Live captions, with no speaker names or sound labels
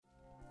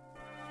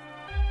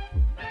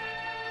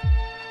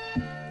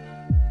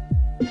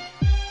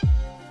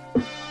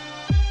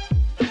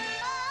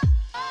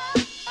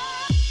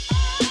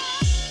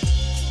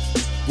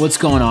What's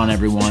going on,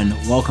 everyone?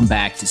 Welcome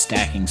back to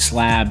Stacking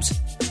Slabs.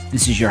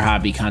 This is your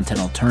hobby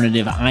content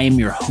alternative. I am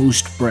your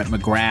host, Brett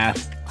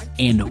McGrath,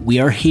 and we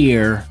are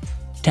here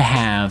to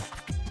have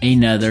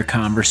another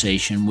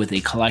conversation with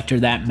a collector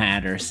that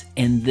matters.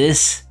 And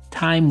this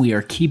time we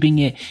are keeping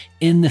it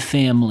in the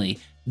family,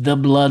 the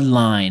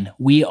bloodline.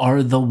 We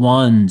are the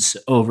ones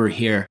over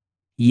here.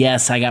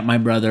 Yes, I got my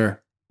brother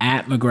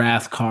at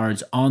McGrath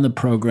Cards on the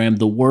program.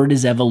 The word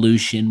is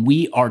evolution.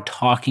 We are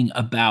talking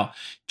about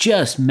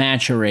just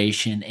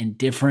maturation and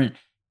different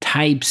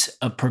types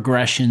of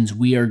progressions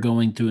we are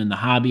going through in the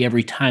hobby.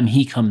 Every time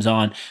he comes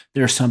on,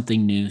 there's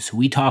something new. So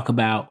we talk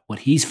about what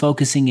he's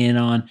focusing in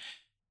on,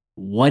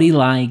 what he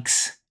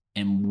likes,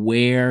 and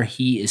where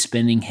he is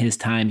spending his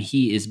time.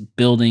 He is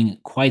building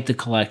quite the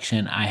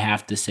collection, I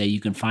have to say. You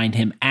can find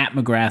him at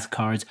McGrath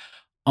Cards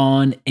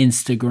on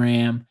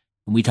Instagram.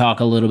 We talk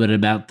a little bit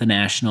about the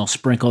National,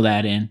 sprinkle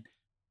that in.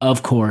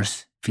 Of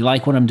course, if you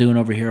like what I'm doing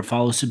over here,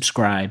 follow,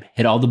 subscribe,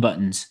 hit all the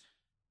buttons.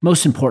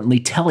 Most importantly,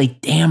 tell a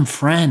damn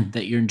friend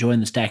that you're enjoying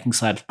the Stacking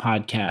Slabs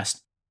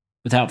podcast.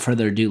 Without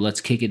further ado,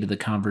 let's kick into the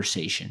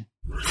conversation.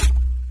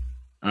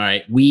 All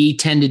right, we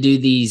tend to do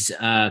these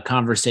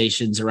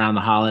conversations around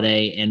the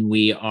holiday, and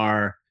we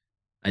are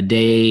a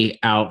day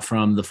out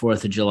from the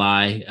 4th of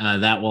July.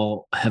 That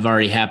will have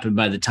already happened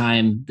by the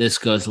time this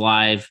goes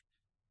live.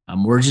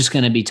 We're just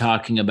going to be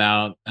talking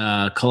about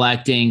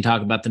collecting,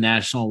 talk about the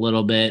National a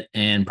little bit,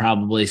 and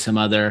probably some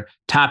other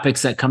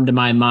topics that come to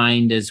my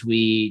mind as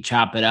we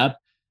chop it up.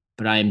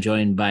 But I am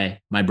joined by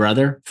my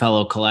brother,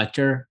 fellow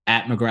collector,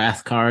 at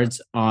McGrath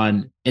Cards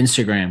on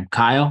Instagram.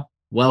 Kyle,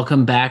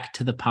 welcome back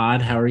to the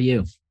pod. How are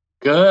you?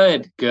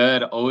 Good.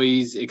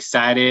 Always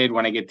excited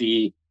when I get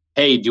the,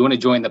 hey, do you want to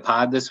join the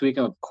pod this week?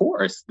 Of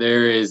course.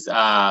 There is,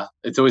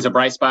 it's always a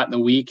bright spot in the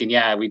week. And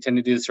yeah, we tend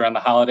to do this around the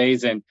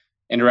holidays and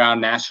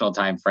around national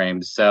time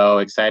frames. So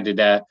excited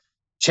to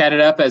chat it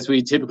up as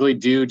we typically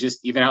do, just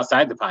even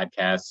outside the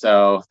podcast.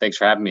 So thanks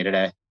for having me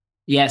today.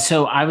 Yeah,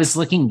 so I was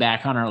looking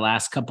back on our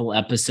last couple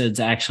episodes,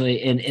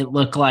 actually, and it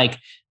looked like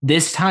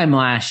this time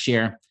last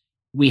year,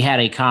 we had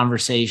a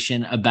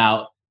conversation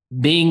about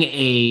being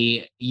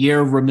a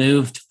year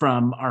removed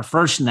from our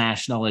first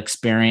national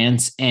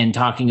experience and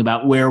talking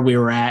about where we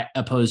were at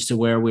opposed to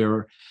where we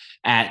were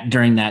at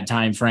during that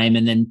time frame.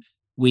 And then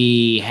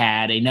we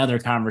had another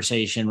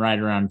conversation right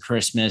around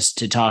Christmas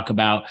to talk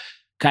about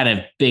kind of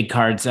big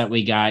cards that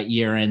we got,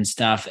 year-end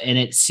stuff. And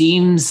it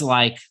seems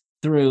like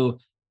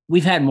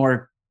we've had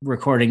more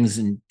recordings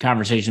and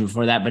conversation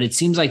before that, but it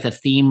seems like the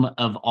theme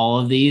of all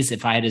of these,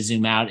 if I had to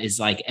zoom out, is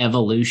like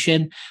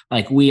evolution.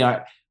 Like we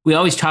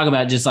always talk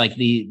about just like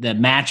the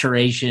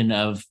maturation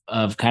of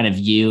kind of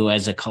you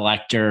as a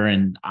collector.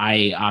 And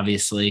I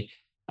obviously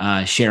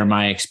share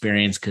my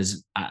experience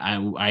because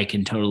I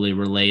can totally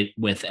relate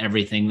with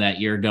everything that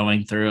you're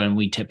going through. And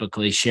we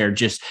typically share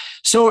just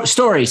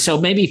stories.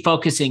 So maybe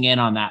focusing in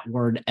on that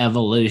word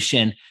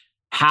evolution,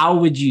 how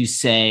would you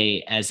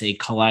say as a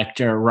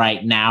collector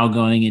right now,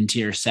 going into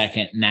your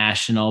second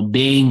national,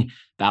 being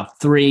about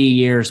 3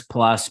 years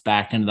plus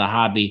back into the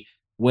hobby,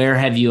 where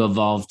have you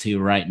evolved to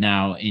right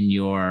now in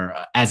your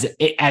as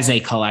a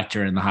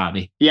collector in the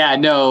hobby? Yeah,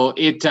 no,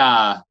 it's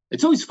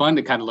always fun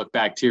to kind of look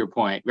back to your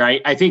point,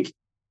 right? I think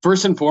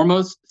first and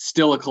foremost,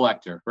 still a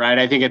collector, right?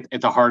 I think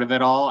at the heart of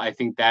it all, I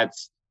think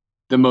that's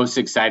the most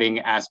exciting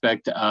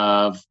aspect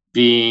of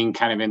being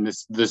kind of in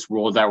this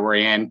world that we're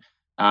in.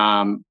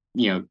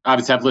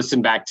 Obviously I've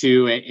listened back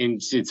to,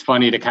 and it's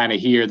funny to kind of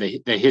hear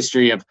the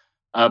history of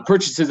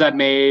purchases I've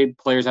made,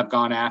 players I've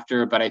gone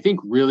after. But I think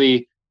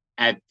really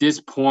at this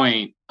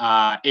point,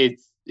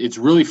 it's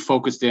really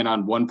focused in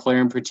on one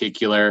player in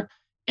particular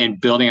and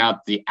building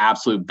out the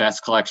absolute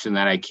best collection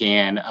that I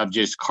can of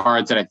just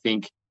cards that I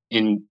think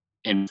in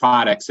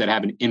products that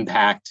have an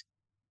impact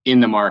in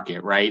the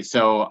market, right?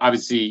 So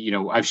obviously,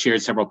 I've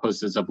shared several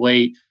posts as of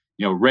late.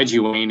 Reggie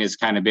Wayne has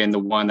kind of been the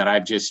one that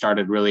I've just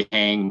started really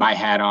hanging my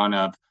hat on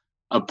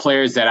of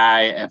players that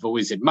I have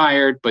always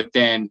admired, but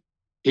then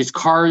his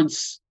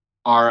cards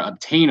are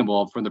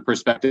obtainable from the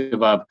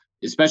perspective of,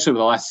 especially over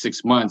the last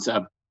 6 months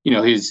of,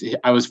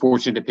 I was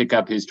fortunate to pick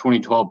up his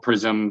 2012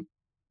 Prism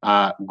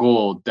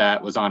Gold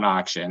that was on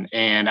auction.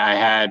 And I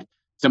had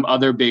some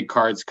other big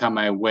cards come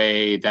my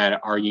way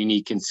that are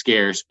unique and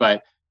scarce.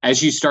 But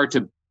as you start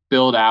to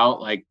build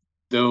out like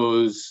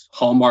those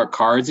hallmark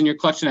cards in your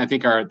collection, I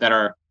think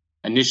are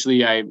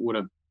initially I would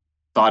have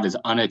thought is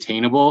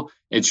unattainable,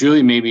 it's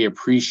really made me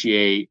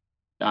appreciate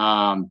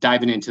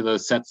diving into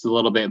those sets a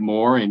little bit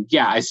more. And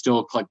yeah, I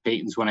still collect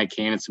Peytons when I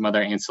can and some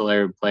other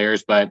ancillary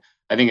players, but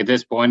I think at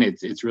this point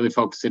it's really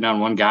focusing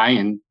on one guy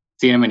and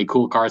seeing how many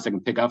cool cards I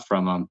can pick up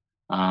from him.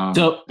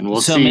 And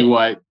we'll see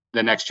what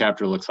the next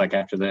chapter looks like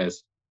after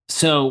this.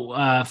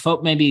 So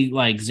folk maybe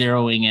like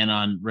zeroing in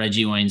on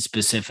Reggie Wayne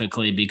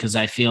specifically, because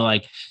I feel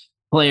like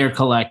player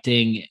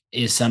collecting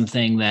is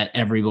something that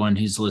everyone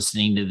who's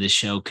listening to this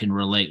show can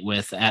relate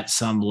with at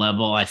some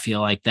level. I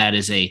feel like that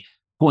is a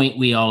point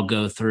we all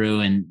go through,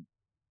 and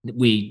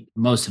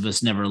most of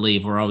us never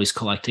leave. We're always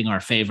collecting our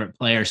favorite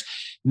players.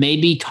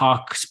 Maybe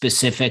talk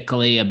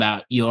specifically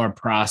about your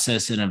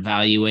process in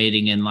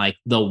evaluating and like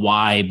the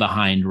why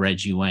behind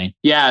Reggie Wayne.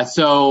 Yeah.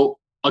 So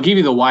I'll give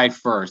you the why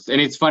first. And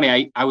it's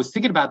funny. I was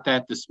thinking about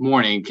that this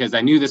morning because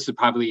I knew this would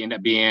probably end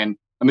up being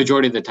a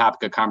majority of the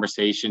topic of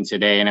conversation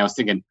today. And I was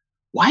thinking,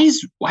 why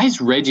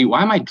is Reggie,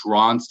 why am I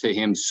drawn to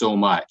him so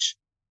much?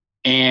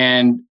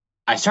 And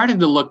I started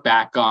to look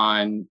back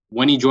on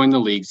when he joined the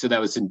league. So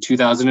that was in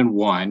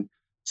 2001.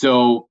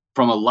 So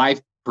from a life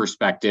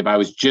perspective, I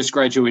was just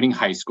graduating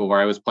high school where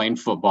I was playing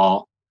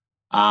football.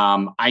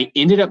 I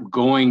ended up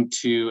going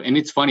to, and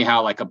it's funny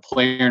how like a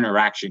player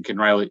interaction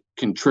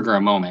can trigger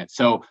a moment.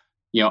 So,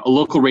 a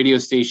local radio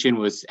station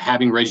was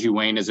having Reggie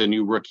Wayne as a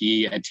new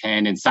rookie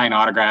attend and sign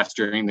autographs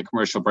during the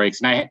commercial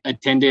breaks. And I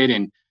attended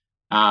and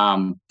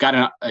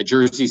got a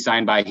jersey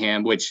signed by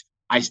him, which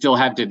I still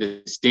have to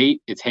this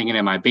date. It's hanging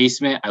in my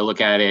basement. I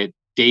look at it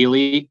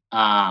daily.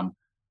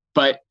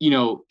 But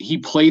he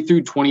played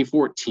through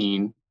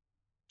 2014.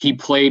 He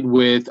played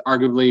with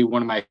arguably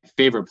one of my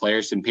favorite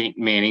players in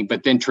Peyton Manning,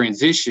 but then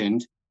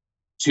transitioned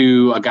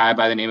to a guy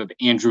by the name of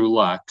Andrew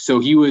Luck. So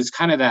he was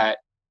kind of that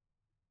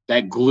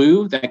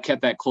glue that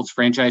kept that Colts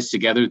franchise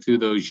together through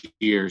those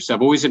years. So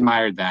I've always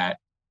admired that.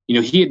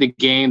 He had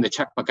the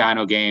Chuck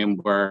Pagano game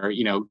where,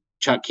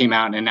 Chuck came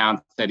out and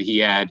announced that he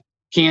had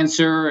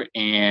cancer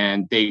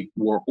and they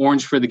wore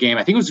orange for the game.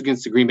 I think it was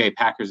against the Green Bay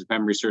Packers, if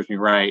memory serves me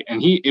right.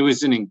 And it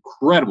was an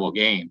incredible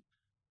game.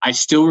 I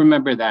still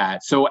remember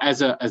that. So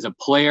as a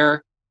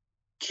player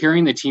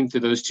carrying the team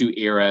through those two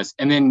eras,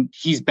 and then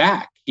he's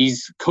back,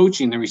 he's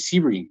coaching the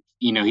receiving.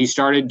 He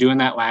started doing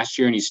that last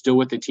year and he's still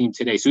with the team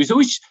today. So he's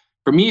always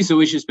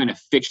just been a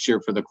fixture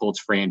for the Colts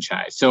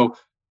franchise. So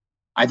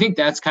I think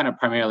that's kind of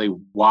primarily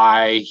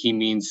why he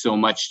means so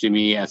much to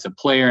me as a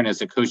player and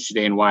as a coach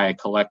today and why I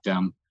collect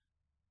him.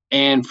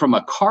 And from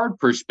a card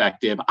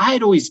perspective, I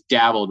had always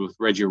dabbled with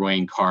Reggie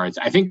Wayne cards.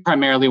 I think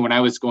primarily when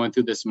I was going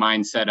through this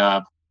mindset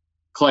of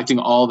collecting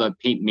all the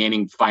Peyton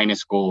Manning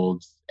finest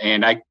golds,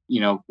 and I,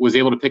 was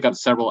able to pick up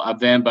several of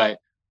them, but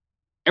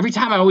every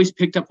time I always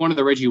picked up one of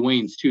the Reggie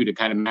Waynes too, to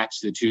kind of match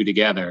the two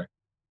together.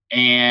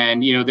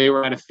 And, they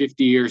were at a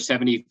 50 or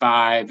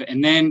 75.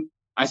 And then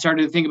I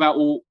started to think about,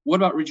 well, what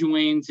about Reggie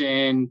Waynes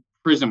in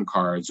Prism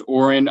cards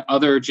or in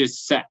other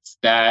just sets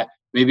that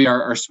maybe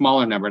are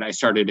smaller numbered? I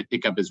started to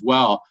pick up as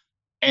well.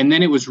 And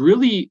then it was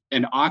really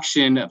an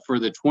auction for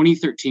the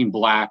 2013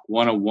 Black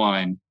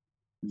 101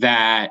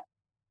 that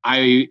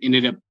I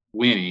ended up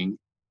winning.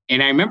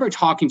 And I remember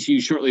talking to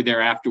you shortly there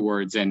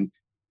afterwards, and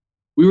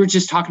we were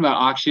just talking about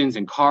auctions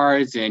and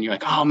cards, and you're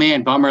like, oh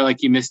man, bummer,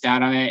 like you missed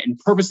out on it. And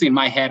purposely in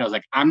my head, I was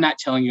like, I'm not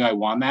telling you I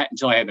won that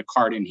until I had the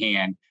card in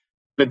hand.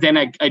 But then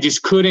I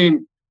just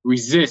couldn't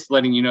resist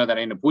letting you know that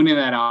I ended up winning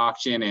that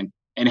auction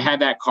and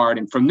had that card.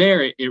 And from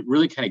there, it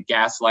really kind of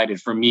gaslighted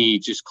for me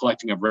just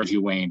collecting of Reggie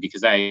Wayne,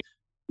 because I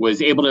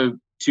was able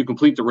to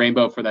complete the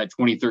rainbow for that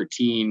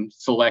 2013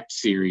 Select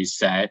Series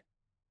set.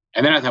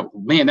 And then I thought,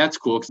 man, that's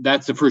cool, because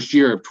that's the first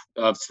year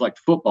of Select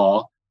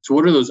football. So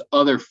what are those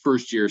other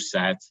first year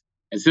sets?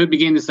 And so it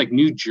began this like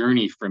new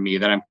journey for me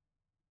that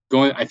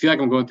I feel like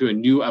I'm going through a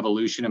new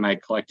evolution in my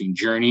collecting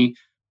journey,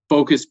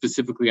 focused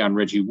specifically on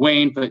Reggie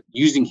Wayne, but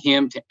using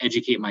him to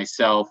educate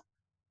myself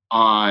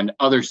on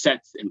other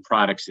sets and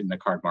products in the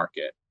card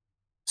market.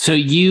 So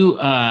you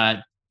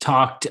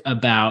talked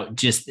about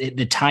just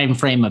the time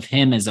frame of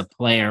him as a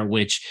player,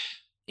 which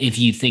if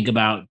you think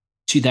about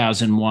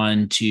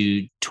 2001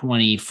 to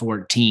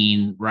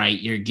 2014, right,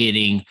 you're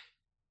getting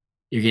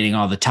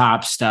all the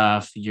top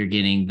stuff, you're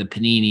getting the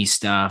Panini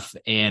stuff,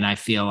 and I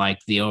feel like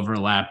the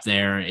overlap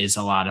there is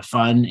a lot of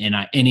fun. And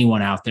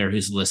anyone out there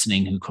who's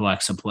listening who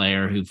collects a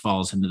player who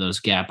falls into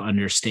those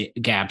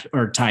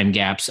time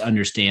gaps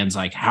understands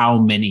like how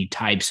many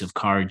types of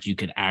cards you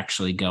could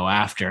actually go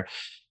after.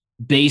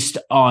 Based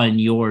on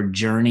your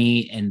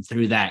journey and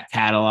through that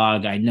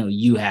catalog, I know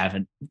you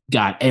haven't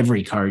got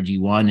every card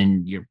you want,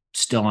 and you're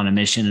still on a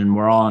mission, and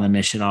we're all on a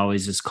mission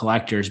always as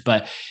collectors,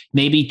 but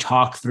maybe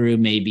talk through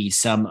maybe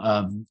some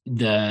of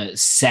the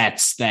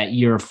sets that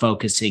you're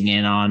focusing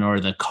in on, or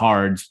the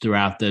cards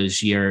throughout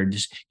those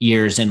years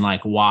and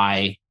like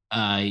why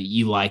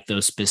you like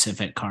those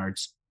specific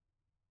cards.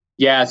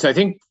 Yeah. So I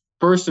think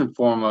first and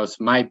foremost,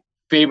 my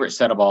favorite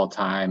set of all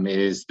time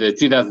is the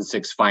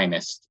 2006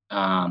 Finest.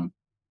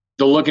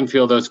 The look and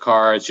feel of those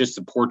cards, just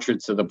the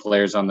portraits of the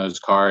players on those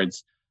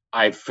cards.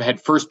 I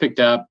had first picked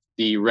up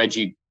the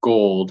Reggie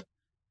Gold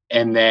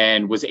and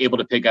then was able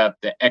to pick up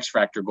the X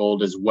Factor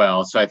Gold as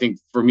well. So I think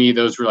for me,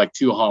 those were like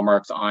two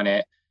hallmarks on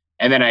it.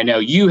 And then I know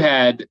you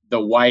had the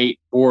white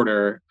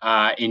border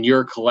in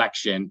your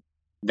collection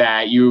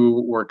that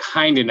you were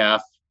kind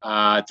enough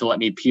to let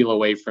me peel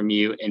away from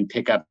you and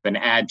pick up and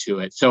add to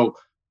it. So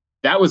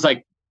that was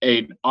like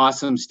an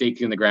awesome stake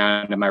in the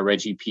ground in my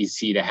Reggie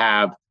PC to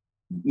have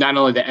not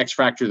only the X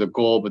Factor, the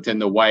gold, but then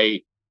the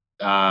white.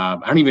 I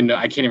don't even know.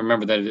 I can't even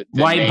remember the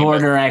white name,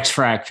 border X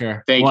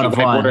Factor. Thank one you. Of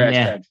white one. border Yeah. X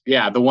Factor.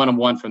 Yeah, the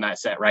 1-of-1 from that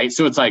set, right?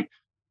 So it's like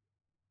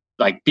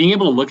like being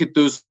able to look at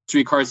those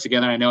three cards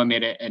together. I know I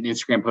made an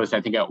Instagram post,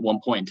 I think at one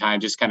point in time,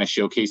 just kind of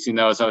showcasing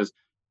those. I was,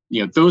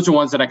 those are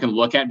ones that I can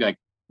look at and be like,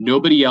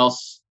 nobody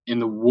else in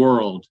the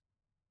world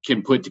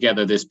can put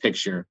together this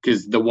picture,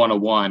 because the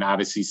 101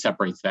 obviously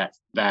separates that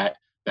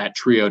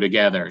trio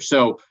together.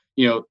 So,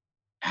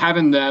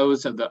 having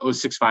those of the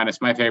 '06 Finest,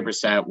 my favorite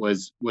set,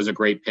 was a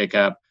great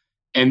pickup.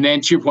 And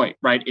then to your point,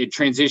 right, it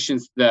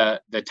transitions the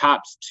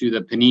tops to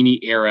the Panini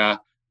era.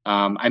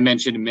 I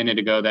mentioned a minute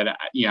ago that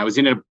I was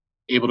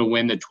able to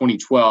win the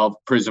 2012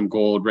 Prism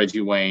Gold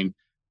Reggie Wayne.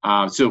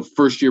 So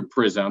first year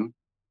Prism.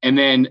 And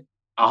then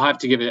I'll have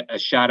to give a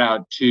shout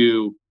out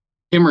to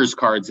Himmer's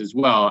cards as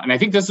well. And I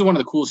think this is one of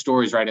the cool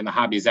stories, right, in the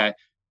hobby, is that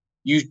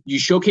you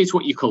showcase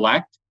what you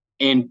collect,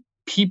 and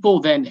people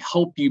then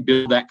help you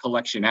build that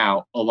collection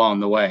out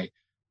along the way.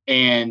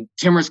 And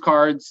Timmer's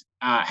cards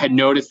had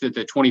noticed that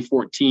the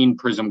 2014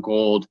 Prism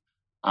Gold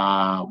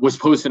was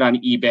posted on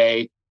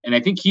eBay. And I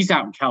think he's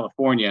out in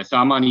California, so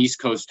I'm on East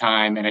Coast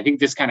time. And I think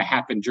this kind of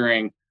happened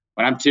during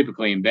when I'm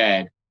typically in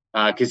bed,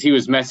 because he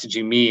was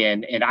messaging me.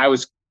 And I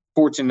was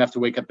fortunate enough to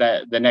wake up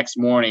the next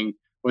morning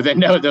with a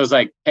note that was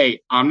like, hey,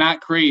 I'm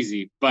not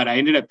crazy, but I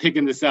ended up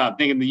picking this up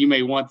thinking that you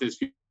may want this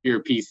for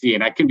your PC.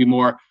 And I couldn't be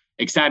more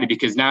excited,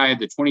 because now I have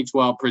the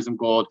 2012 Prism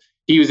Gold.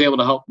 He was able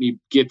to help me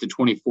get the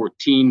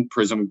 2014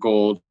 Prism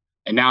Gold.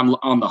 And now I'm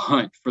on the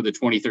hunt for the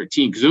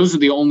 2013, because those are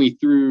the only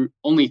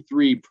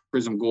three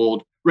Prism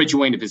Gold Reggie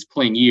Wayne of his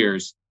playing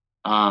years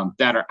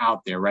that are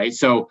out there, right?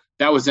 So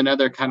that was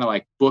another kind of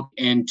like book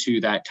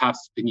into that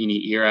Topps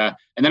Panini era.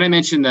 And then I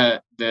mentioned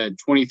the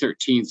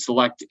 2013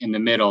 Select in the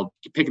middle,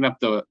 picking up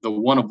the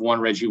 1/1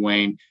 Reggie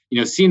Wayne.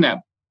 Seeing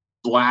that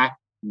black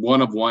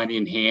 1/1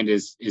 in hand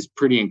is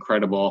pretty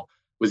incredible.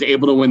 Was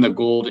able to win the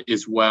gold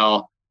as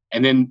well.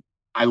 And then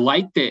I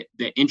like the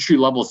entry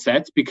level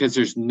sets, because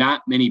there's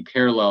not many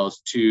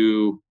parallels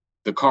to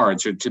the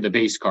cards or to the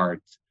base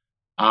cards.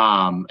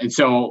 And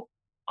so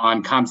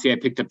on ComC, I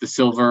picked up the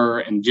silver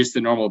and just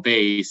the normal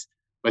base,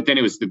 but then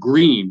it was the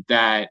green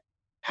that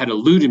had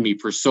eluded me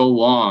for so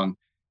long.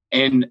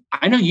 And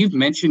I know you've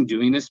mentioned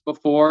doing this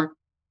before,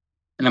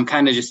 and I'm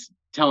kind of just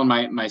telling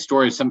my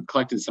story of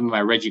collecting some of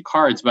my Reggie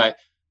cards, but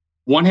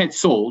one had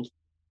sold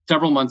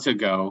several months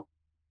ago.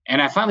 And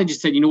I finally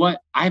just said, you know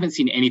what? I haven't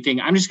seen anything.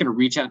 I'm just going to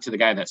reach out to the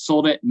guy that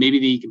sold it. Maybe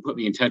he can put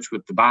me in touch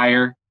with the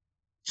buyer.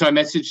 So I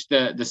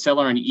messaged the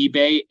seller on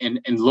eBay,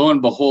 and lo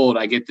and behold,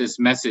 I get this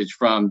message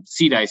from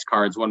Sea Dice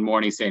Cards one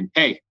morning saying,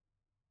 hey,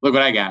 look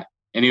what I got.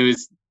 And it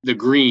was the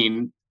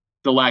green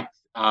Select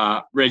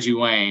Reggie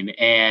Wayne.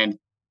 And,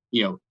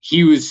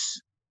 he was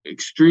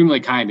extremely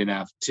kind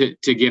enough to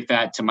give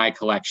that to my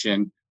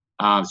collection,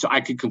 so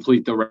I could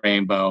complete the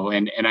rainbow.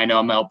 And I know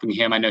I'm helping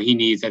him. I know he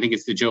needs, I think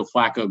it's the Joe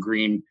Flacco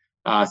green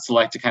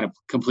Select to kind of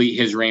complete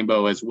his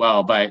rainbow as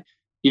well. But,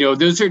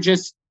 those are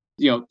just,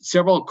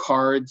 several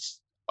cards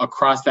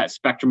across that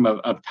spectrum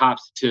of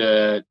Topps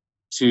to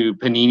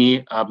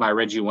Panini of my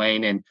Reggie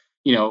Wayne. And,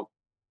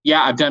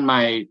 I've done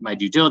my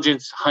due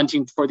diligence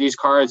hunting for these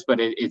cards, but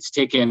it's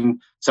taken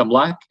some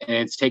luck, and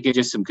it's taken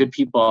just some good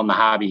people in the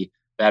hobby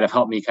that have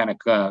helped me kind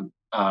of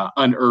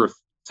unearth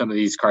some of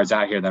these cards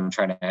out here that I'm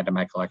trying to add to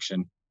my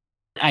collection.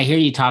 I hear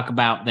you talk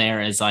about there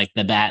as like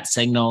the bat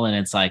signal, and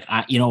it's like,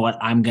 you know what,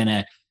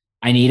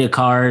 I need a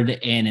card,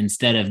 and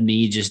instead of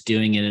me just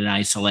doing it in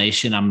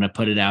isolation, I'm going to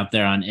put it out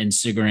there on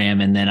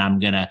Instagram, and then I'm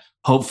going to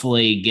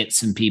hopefully get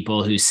some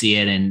people who see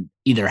it and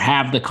either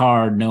have the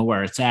card, know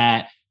where it's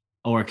at,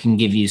 or can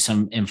give you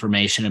some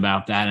information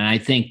about that. And I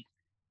think,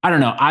 I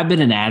don't know, I've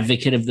been an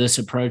advocate of this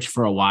approach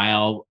for a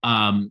while.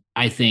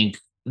 I think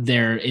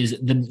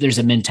there's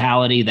a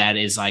mentality that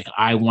is like,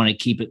 I want to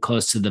keep it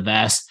close to the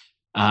vest.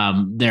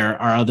 There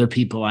are other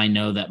people I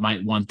know that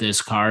might want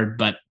this card,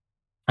 but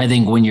I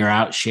think when you're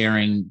out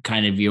sharing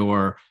kind of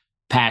your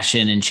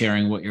passion and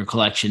sharing what your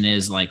collection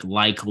is,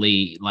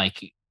 likely,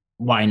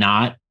 why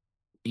not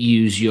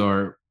use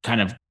your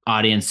kind of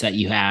audience that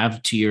you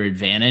have to your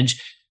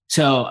advantage?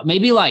 So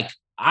maybe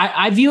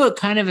I view it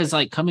kind of as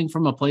like coming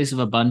from a place of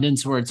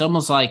abundance, where it's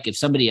almost like if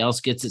somebody else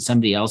gets it,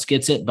 somebody else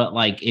gets it. But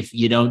if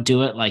you don't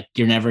do it,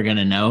 you're never going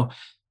to know.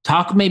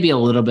 Talk maybe a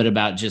little bit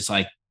about just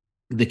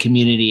the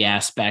community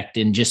aspect,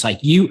 and just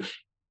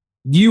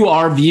you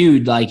are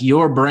viewed,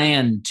 your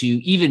brand to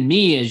even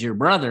me as your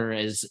brother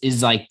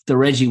is like the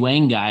Reggie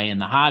Wayne guy in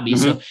the hobby.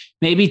 Mm-hmm. So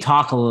maybe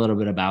talk a little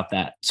bit about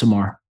that some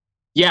more.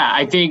 Yeah,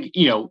 I think,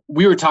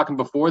 we were talking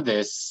before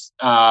this,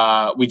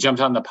 we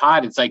jumped on the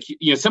pod. It's like,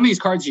 some of these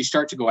cards you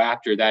start to go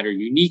after that are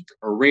unique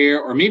or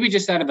rare, or maybe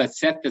just out of a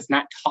set that's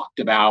not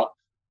talked about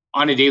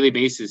on a daily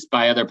basis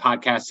by other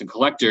podcasts and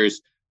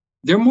collectors.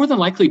 They're more than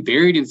likely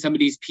buried in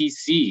somebody's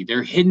PC.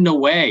 They're hidden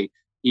away.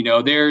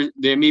 There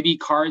may be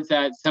cards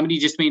that somebody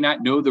just may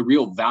not know the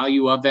real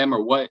value of them,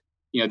 or what,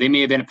 they may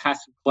have been a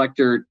passive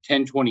collector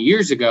 10, 20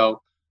 years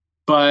ago,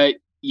 but,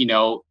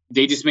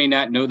 they just may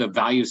not know the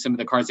value of some of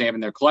the cards they have in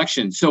their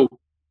collection. So,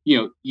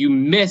 you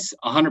miss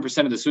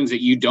 100% of the swings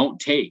that you don't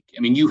take. I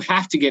mean, you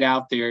have to get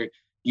out there.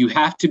 You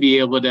have to be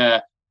able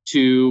to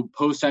to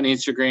post on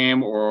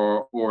Instagram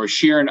or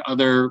share in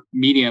other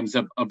mediums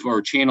of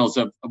or channels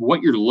of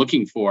what you're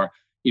looking for.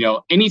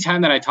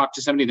 Anytime that I talk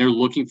to somebody, they're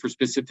looking for a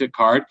specific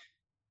card,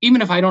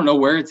 even if I don't know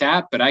where it's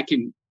at, but I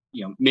can,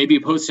 maybe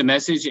post a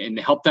message and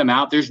help them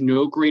out. There's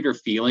no greater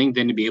feeling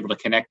than to be able to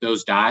connect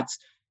those dots.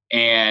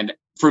 And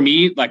for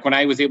me, like when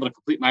I was able to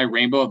complete my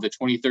rainbow of the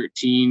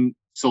 2013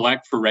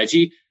 select for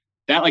Reggie,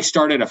 that like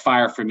started a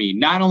fire for me,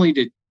 not only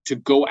to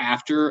go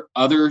after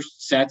other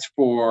sets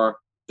for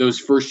those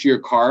first year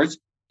cards,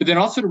 but then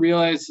also to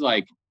realize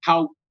like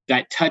how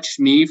that touched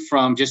me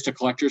from just a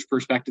collector's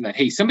perspective that,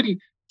 hey, somebody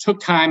took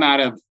time out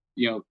of,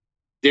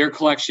 their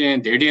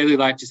collection, their daily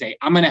life to say,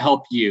 I'm going to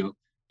help you.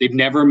 They've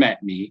never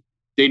met me.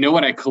 They know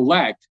what I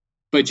collect,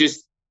 but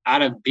just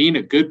out of being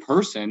a good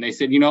person, they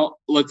said,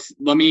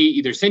 let me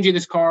either send you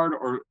this card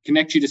or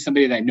connect you to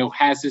somebody that I know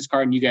has this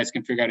card and you guys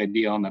can figure out a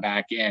deal on the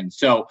back end.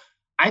 So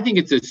I think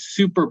it's a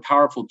super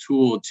powerful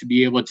tool to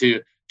be able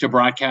to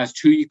broadcast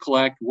who you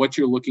collect, what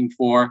you're looking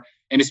for.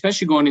 And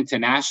especially going into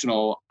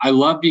national, I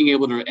love being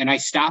able to, and I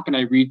stop and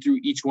I read through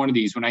each one of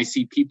these when I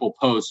see people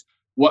post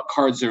what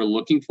cards they're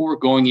looking for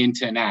going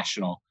into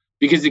national.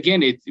 Because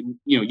again, it's,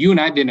 you and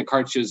I have been to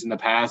card shows in the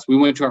past. We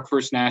went to our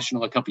first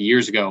national a couple of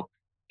years ago.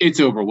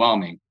 It's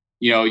overwhelming.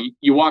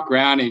 You walk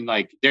around and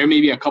like, there may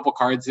be a couple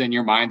cards in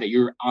your mind that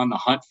you're on the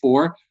hunt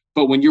for,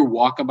 but when you're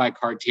walking by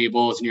card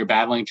tables and you're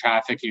battling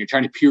traffic and you're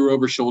trying to peer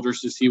over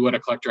shoulders to see what a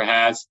collector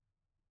has,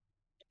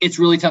 it's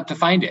really tough to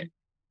find it.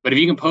 But if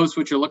you can post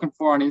what you're looking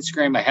for on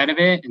Instagram ahead of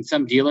it, and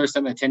some dealer,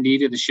 some attendee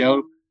to the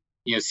show,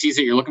 sees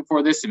that you're looking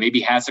for this and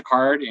maybe has a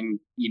card, and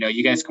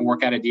you guys can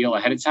work out a deal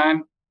ahead of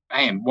time,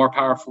 more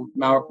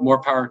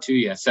power to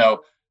you.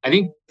 So I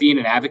think being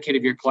an advocate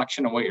of your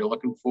collection and what you're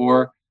looking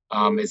for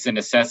is a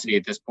necessity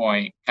at this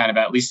point, kind of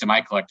at least in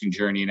my collecting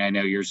journey, and I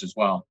know yours as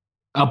well.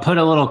 I'll put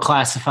a little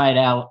classified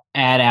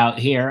ad out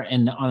here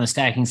and on the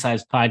Stacking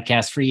Slabs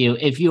podcast for you.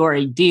 If you are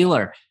a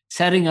dealer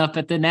setting up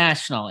at the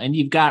National and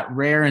you've got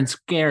rare and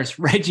scarce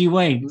Reggie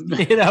Wayne,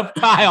 hit up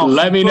Kyle.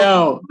 Let me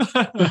know.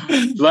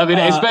 Love it.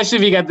 Especially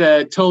if you got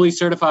the totally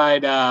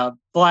certified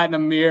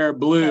platinum mirror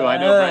blue. I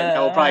know Brett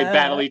will probably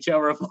battle each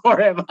other for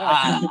him.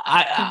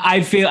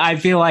 I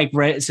feel like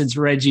since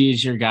Reggie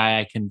is your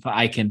guy,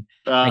 I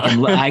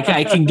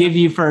can give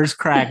you first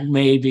crack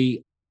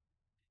maybe.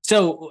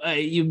 So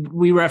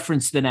we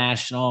referenced the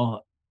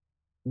National.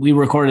 We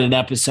recorded an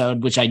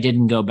episode, which I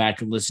didn't go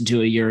back and listen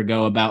to a year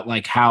ago, about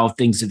like how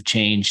things have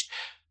changed.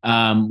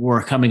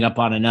 We're coming up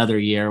on another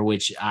year,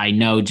 which I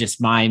know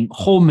just my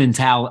whole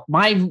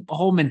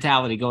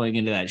mentality going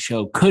into that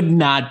show could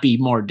not be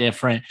more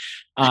different.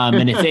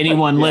 And if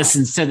anyone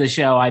listens to the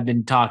show, I've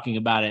been talking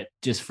about it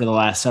just for the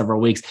last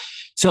several weeks.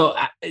 So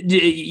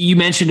you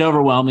mentioned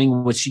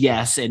overwhelming, which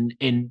yes,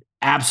 and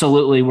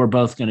absolutely, we're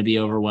both going to be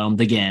overwhelmed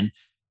again.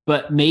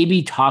 But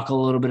maybe talk a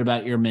little bit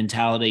about your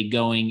mentality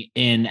going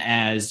in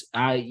as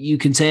you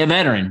can say a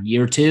veteran.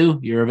 Year two,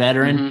 you're a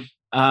veteran.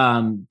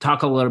 Mm-hmm.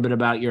 Talk a little bit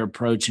about your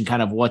approach and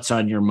kind of what's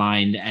on your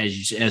mind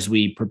as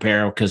we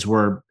prepare, because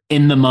we're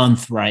in the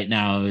month right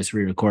now as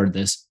we record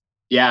this.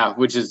 Yeah,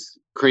 which is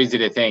crazy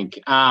to think.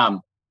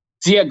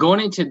 Going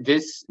into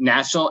this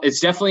national,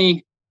 it's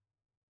definitely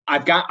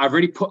I've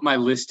already put my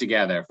list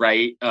together,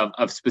 right,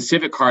 of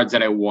specific cards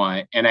that I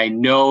want, and I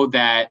know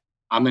that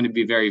I'm going to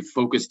be very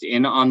focused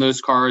in on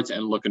those cards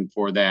and looking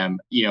for them.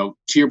 To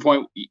your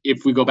point,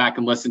 if we go back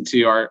and listen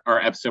to our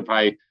episode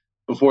probably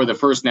before the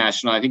first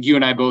national, I think you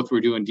and I both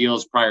were doing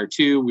deals prior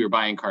to. We were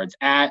buying cards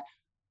at.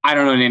 I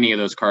don't own any of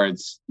those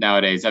cards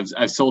nowadays.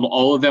 I've sold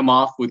all of them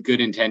off with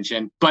good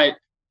intention, but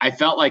I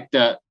felt like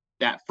that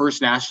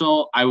first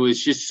national, I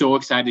was just so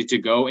excited to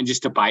go and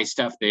just to buy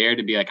stuff there,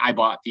 to be like, I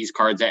bought these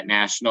cards at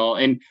national,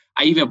 and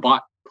I even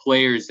bought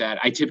players that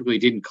I typically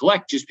didn't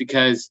collect just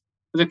because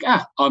I was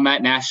like, I'm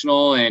at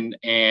national and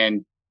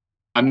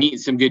I'm meeting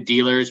some good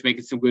dealers,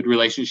 making some good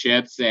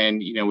relationships,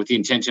 and with the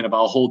intention of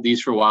I'll hold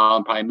these for a while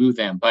and probably move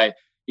them. But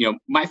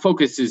my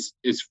focus is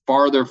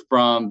farther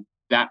from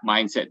that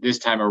mindset this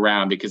time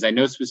around, because I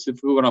know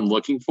specifically what I'm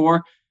looking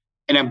for,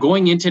 and I'm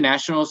going into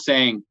national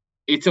saying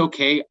it's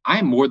okay.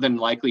 I'm more than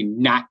likely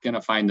not going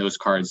to find those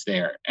cards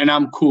there, and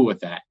I'm cool with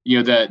that.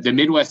 The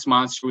Midwest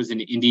Monster was in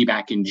Indy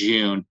back in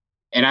June,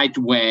 and I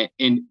went,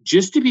 and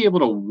just to be able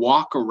to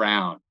walk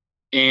around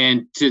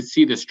and to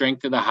see the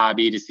strength of the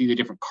hobby, to see the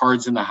different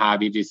cards in the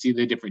hobby, to see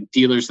the different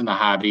dealers in the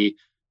hobby,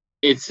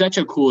 it's such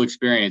a cool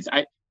experience.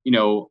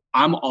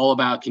 I'm all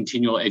about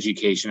continual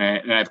education,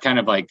 and I've kind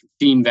of like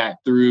themed that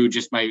through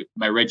just my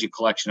Reggie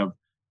collection of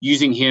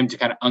using him to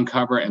kind of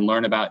uncover and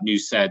learn about new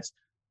sets.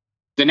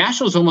 The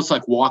National is almost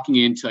like walking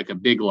into like a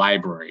big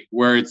library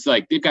where it's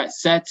like they've got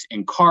sets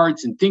and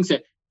cards and things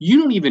that you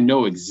don't even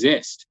know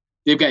exist.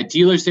 They've got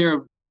dealers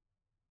there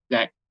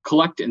that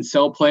collect and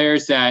sell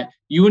players that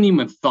you wouldn't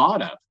even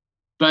thought of.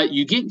 But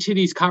you get into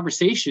these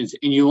conversations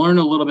and you learn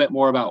a little bit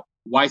more about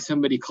why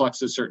somebody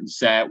collects a certain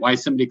set, why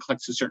somebody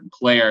collects a certain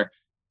player.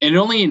 And it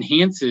only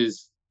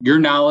enhances your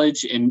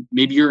knowledge and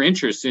maybe your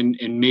interest in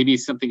maybe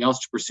something else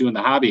to pursue in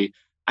the hobby.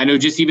 I know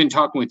just even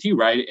talking with you,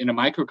 right, in a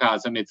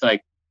microcosm, it's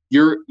like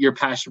your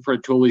passion for a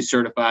totally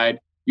certified,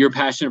 your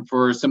passion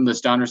for some of the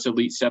Donruss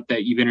Elite stuff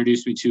that you've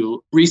introduced me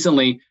to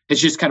recently has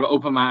just kind of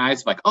opened my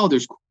eyes. Like, oh,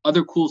 there's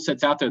other cool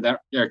sets out there that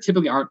are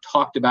typically aren't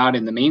talked about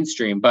in the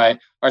mainstream, but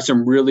are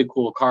some really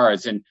cool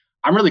cards. And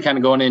I'm really kind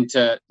of going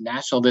into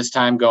National this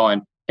time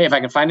going, hey, if I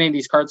can find any of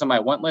these cards on my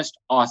want list,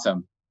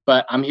 awesome.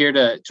 But I'm here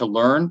to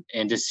learn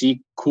and to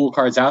see cool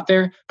cards out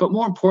there. But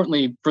more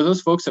importantly, for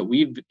those folks that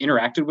we've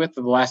interacted with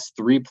for the last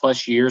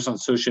 3+ years on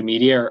social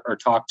media or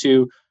talked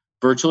to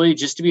virtually,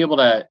 just to be able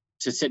to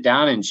sit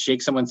down and shake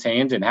someone's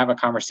hand and have a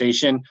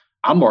conversation,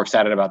 I'm more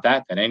excited about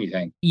that than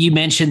anything. You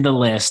mentioned the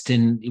list,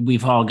 and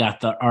we've all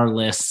got our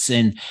lists.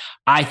 And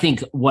I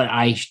think what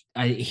I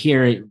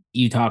hear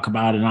you talk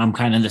about, and I'm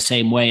kind of the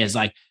same way, is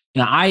like,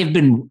 I've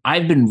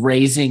been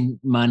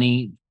raising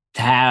money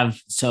to have,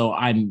 so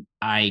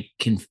I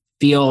can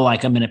feel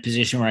like I'm in a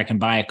position where I can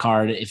buy a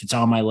card if it's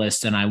on my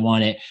list and I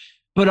want it.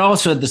 But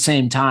also at the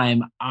same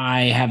time,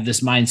 I have this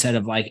mindset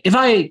of like, if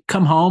I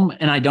come home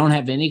and I don't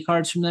have any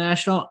cards from the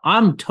National,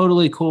 I'm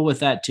totally cool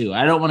with that too.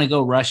 I don't want to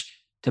go rush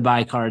to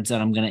buy cards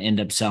that I'm going to end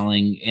up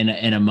selling in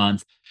a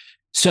month.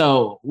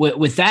 So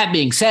with that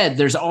being said,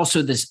 there's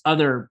also this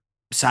other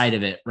side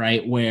of it,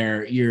 right?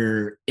 Where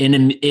you're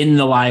in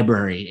the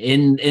library,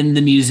 in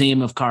the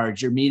museum of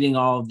cards, you're meeting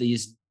all of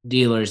these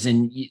dealers,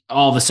 and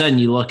all of a sudden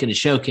you look at a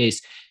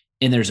showcase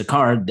and there's a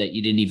card that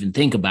you didn't even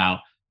think about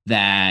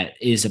that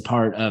is a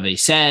part of a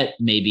set,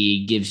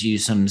 maybe gives you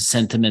some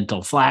sentimental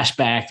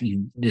flashback,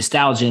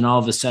 nostalgia, and all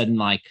of a sudden,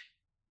 like,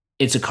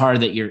 it's a card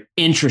that you're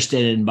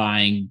interested in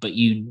buying, but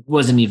you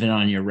wasn't even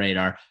on your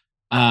radar.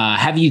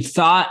 Have you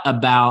thought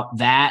about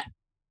that?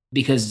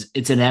 Because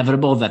it's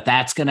inevitable that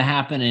that's going to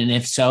happen. And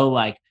if so,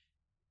 like,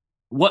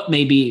 what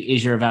maybe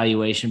is your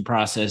evaluation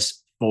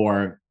process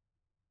for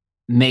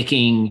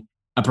making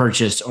a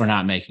purchase or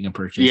not making a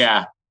purchase?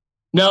 Yeah.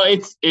 No,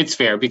 it's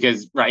fair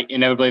because, right,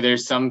 inevitably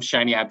there's some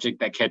shiny object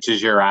that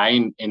catches your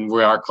eye, and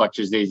we are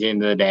collectors at the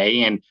end of the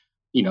day. And,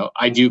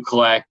 I do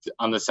collect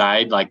on the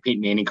side, like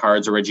Peyton Manning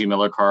cards or Reggie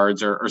Miller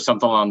cards or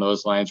something along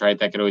those lines, right?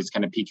 That could always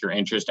kind of pique your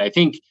interest. I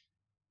think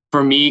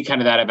for me, kind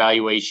of that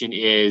evaluation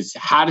is,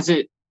 how does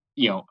it,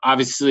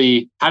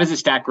 obviously, how does it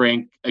stack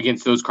rank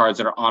against those cards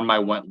that are on my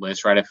want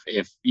list, right?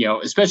 If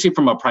especially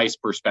from a price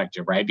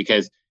perspective, right?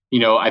 Because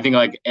I think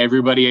like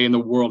everybody in the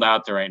world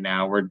out there right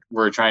now,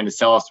 we're trying to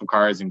sell off some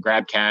cards and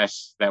grab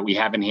cash that we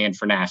have in hand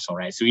for National,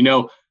 right?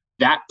 So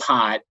that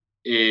pot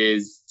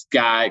is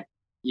got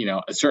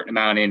a certain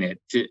amount in it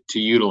to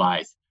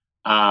utilize.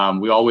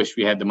 We all wish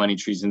we had the money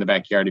trees in the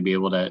backyard to be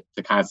able to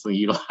constantly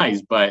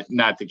utilize, but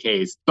not the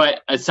case.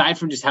 But aside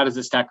from just how does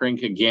the stack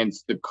rank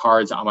against the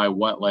cards on my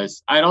want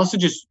list, I'd also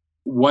just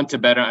want to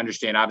better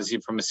understand,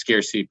 obviously from a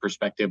scarcity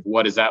perspective,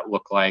 what does that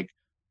look like?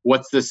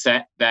 What's the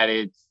set that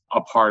it's a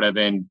part of,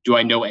 and do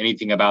I know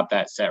anything about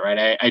that set,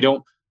 right?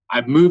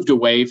 I've moved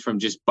away from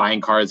just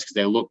buying cards because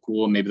they look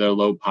cool, maybe they're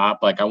low pop.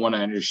 Like, I want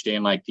to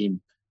understand like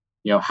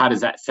how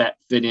does that set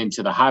fit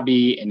into the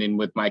hobby and then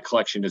with my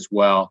collection as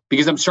well?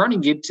 Because I'm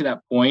starting to get to that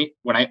point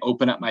when I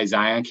open up my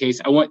Zion case,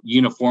 I want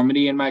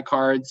uniformity in my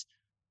cards.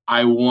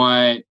 I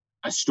want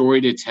a story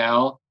to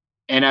tell.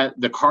 And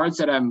the cards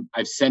that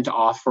I've sent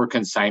off for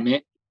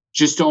consignment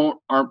just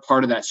aren't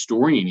part of that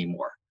story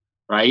anymore.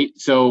 Right.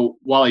 So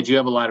while I do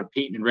have a lot of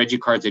Peyton and Reggie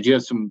cards, I do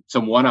have some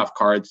one-off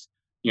cards.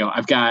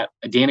 I've got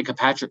a Danica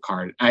Patrick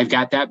card. I've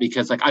got that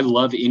because like I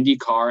love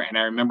IndyCar, and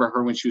I remember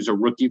her when she was a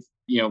rookie,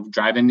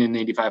 driving in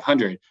the Indy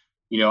 500.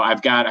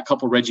 I've got a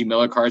couple Reggie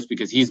Miller cards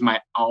because he's my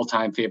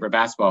all-time favorite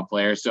basketball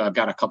player. So I've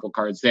got a couple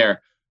cards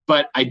there.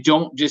 But I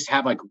don't just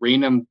have like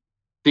random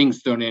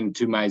things thrown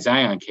into my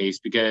Zion case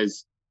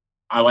because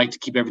I like to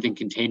keep everything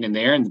contained in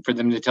there and for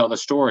them to tell the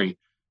story.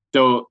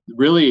 So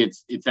really,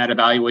 it's that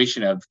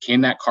evaluation of,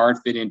 can that card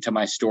fit into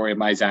my story of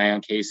my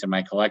Zion case and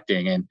my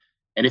collecting? And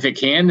if it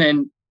can,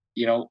 then,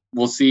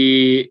 we'll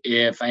see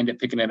if I end up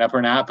picking it up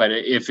or not. But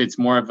if it's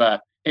more of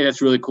a, hey,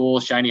 that's really cool,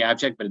 shiny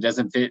object, but it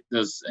doesn't fit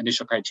those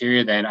initial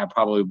criteria, then I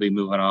probably will be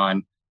moving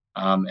on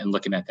and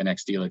looking at the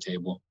next dealer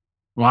table.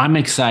 Well, I'm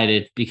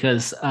excited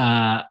because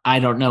I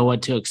don't know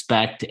what to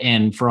expect.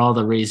 And for all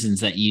the reasons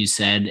that you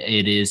said,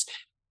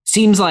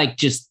 seems like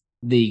just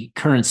the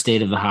current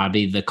state of the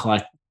hobby,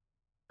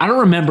 I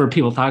don't remember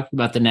people talking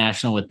about the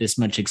National with this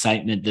much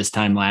excitement this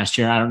time last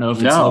year. I don't know if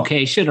it's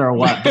location or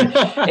what,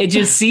 but it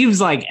just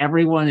seems like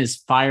everyone is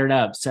fired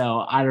up.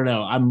 So I don't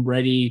know. I'm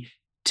ready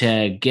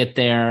to get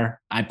there.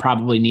 I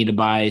probably need to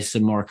buy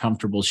some more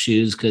comfortable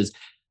shoes because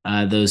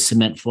those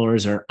cement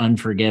floors are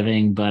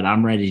unforgiving, but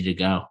I'm ready to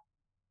go.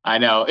 I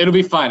know it'll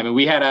be fun. I mean,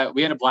 we had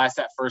a blast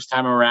that first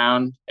time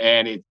around,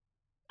 and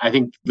I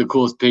think the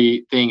coolest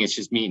thing is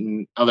just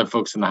meeting other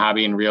folks in the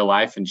hobby in real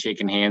life and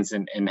shaking hands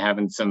and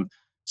having some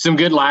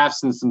good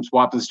laughs and some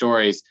swapping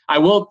stories. I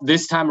will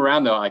this time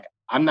around though. Like,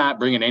 I'm not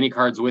bringing any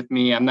cards with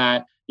me. I'm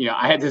not,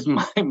 I had this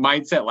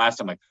mindset last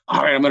time, like,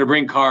 all right, I'm going to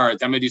bring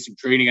cards. I'm going to do some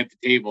trading at the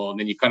table. And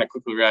then you kind of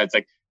quickly realize,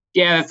 like,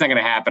 yeah, that's not going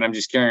to happen. I'm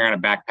just carrying around a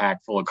backpack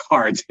full of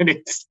cards. And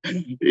it's,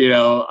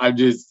 I'm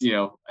just,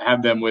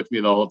 have them with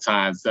me the whole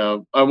time.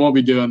 So I won't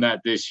be doing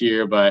that this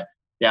year, but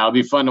yeah, it'll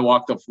be fun to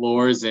walk the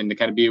floors and to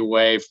kind of be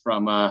away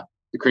from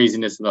the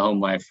craziness of the home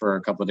life for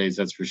a couple of days.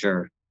 That's for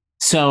sure.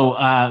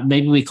 So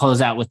maybe we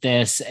close out with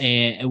this.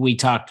 And we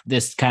talked,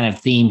 this kind of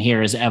theme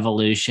here is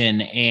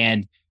evolution.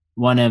 And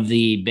one of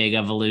the big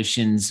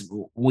evolutions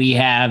we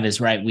have is,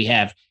 right, we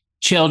have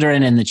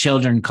children and the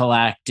children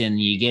collect, and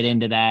you get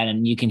into that,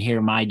 and you can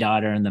hear my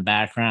daughter in the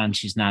background.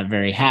 She's not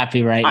very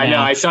happy right now. I know.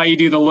 I saw you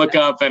do the look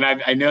up, and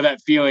I know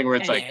that feeling where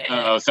it's like,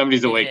 oh,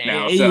 somebody's awake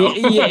now. So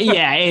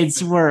yeah,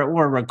 it's we're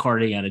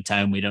recording at a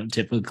time we don't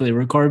typically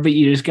record, but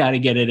you just got to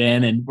get it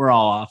in, and we're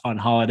all off on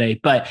holiday.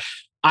 But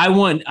I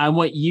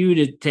want you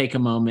to take a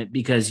moment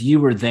because you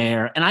were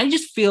there, and I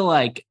just feel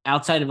like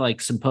outside of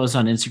like some posts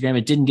on Instagram,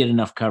 it didn't get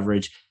enough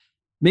coverage.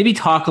 Maybe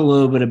talk a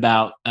little bit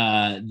about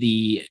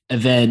the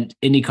event,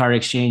 IndyCar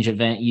Exchange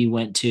event you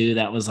went to.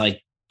 That was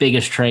like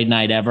biggest trade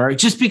night ever.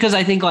 Just because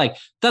I think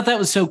thought that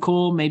was so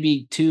cool.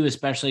 Maybe too,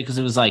 especially because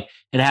it was like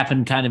it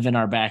happened kind of in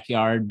our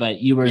backyard, but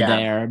you were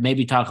there.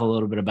 Maybe talk a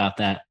little bit about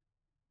that.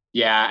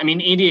 Yeah, I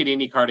mean, Indy at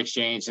IndyCar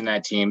Exchange and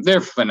that team,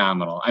 they're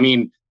phenomenal. I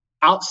mean,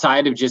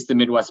 outside of just the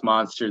Midwest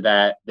Monster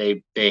that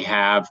they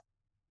have,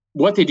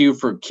 what they do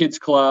for Kids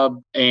Club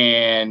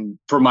and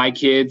for my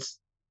kids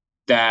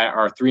that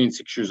are 3 and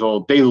 6 years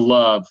old, they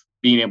love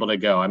being able to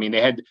go. I mean,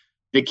 they had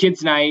the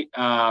kids night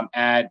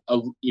at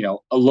a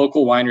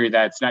local winery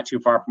that's not too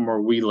far from where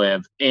we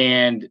live.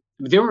 And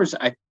there was,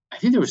 I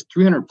think there was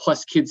 300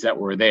 plus kids that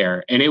were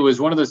there. And it was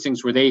one of those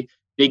things where they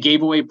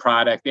gave away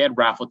product. They had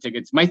raffle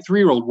tickets. My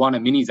 3-year-old won a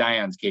mini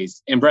Zion's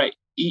case. And Brett,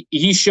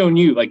 he's shown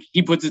you, like,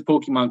 he puts his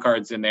Pokemon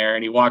cards in there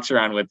and he walks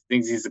around with,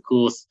 thinks he's the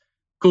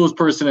coolest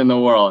person in the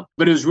world.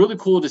 But it was really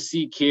cool to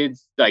see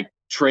kids like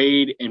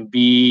trade and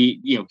be,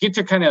 get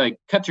to kind of like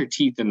cut their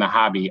teeth in the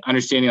hobby,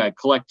 understanding like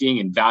collecting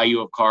and value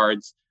of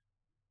cards,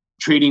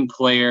 trading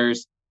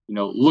players,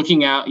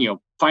 looking out,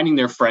 finding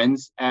their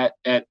friends at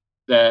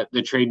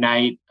the trade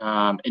night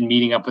and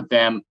meeting up with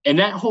them. And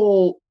that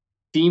whole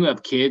theme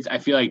of kids, I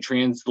feel like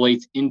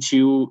translates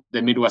into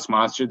the Midwest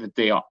Monster that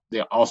they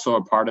also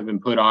are part of and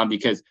put on,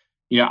 because,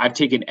 I've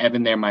taken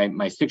Evan there, my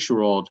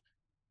 6-year-old,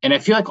 and I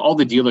feel like all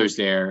the dealers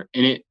there,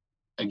 and it,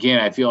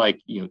 again, I feel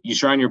like, you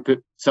surround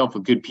yourself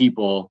with good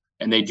people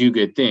and they do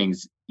good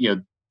things.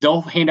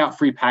 They'll hand out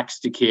free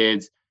packs to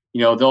kids.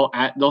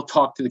 They'll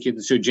talk to the kids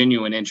and show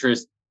genuine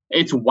interest.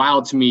 It's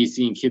wild to me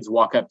seeing kids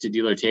walk up to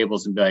dealer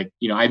tables and be like,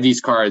 I have these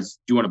cards.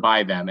 Do you want to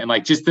buy them? And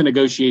like just the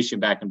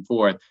negotiation back and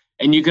forth.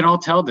 And you can all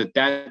tell that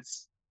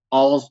that's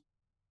all,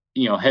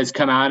 has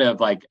come out of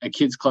like a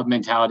kids club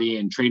mentality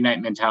and trade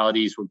night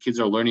mentalities where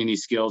kids are learning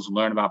these skills and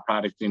learn about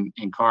product and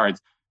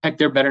cards. Heck,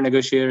 they're better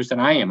negotiators than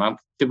I am.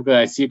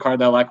 I see a card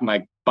that I like, I'm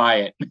like, buy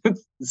it.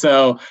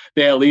 So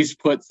they at least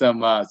put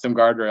some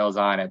guardrails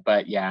on it.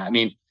 But yeah, I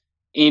mean,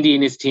 Andy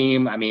and his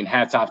team, I mean,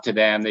 hats off to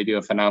them. They do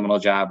a phenomenal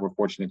job. We're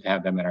fortunate to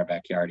have them in our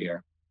backyard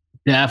here.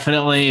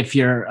 Definitely. If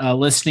you're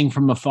listening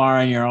from afar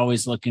and you're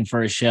always looking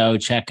for a show,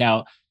 check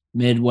out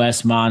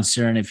Midwest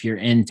Monster. And if you're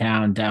in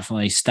town,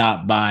 definitely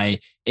stop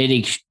by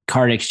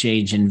IndyCar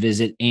Exchange and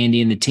visit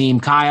Andy and the team.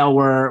 Kyle,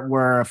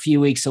 we're a few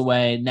weeks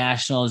away.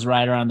 National is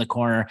right around the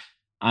corner.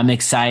 I'm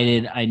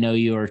excited. I know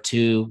you are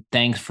too.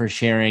 Thanks for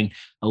sharing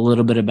a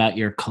little bit about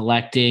your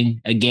collecting.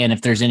 Again,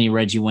 if there's any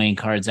Reggie Wayne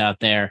cards out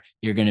there,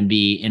 you're going to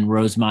be in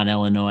Rosemont,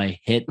 Illinois.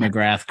 Hit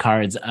McGrath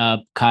cards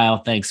up.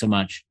 Kyle, thanks so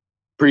much.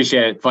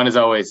 Appreciate it. Fun as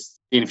always. See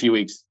you in a few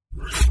weeks.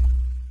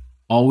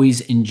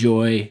 Always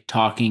enjoy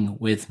talking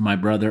with my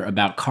brother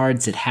about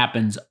cards. It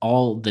happens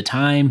all the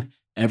time.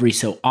 Every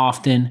so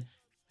often,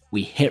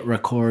 we hit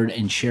record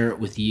and share it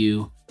with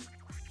you.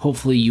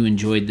 Hopefully you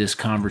enjoyed this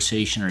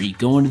conversation. Are you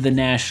going to the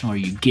National? Are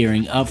you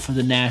gearing up for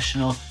the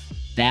National?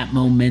 That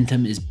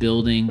momentum is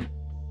building.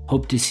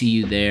 Hope to see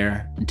you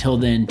there. Until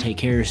then, take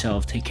care of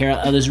yourself. Take care of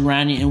others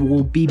around you, and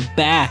we'll be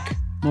back.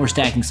 More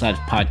Stacking Slabs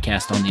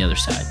podcast on the other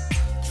side.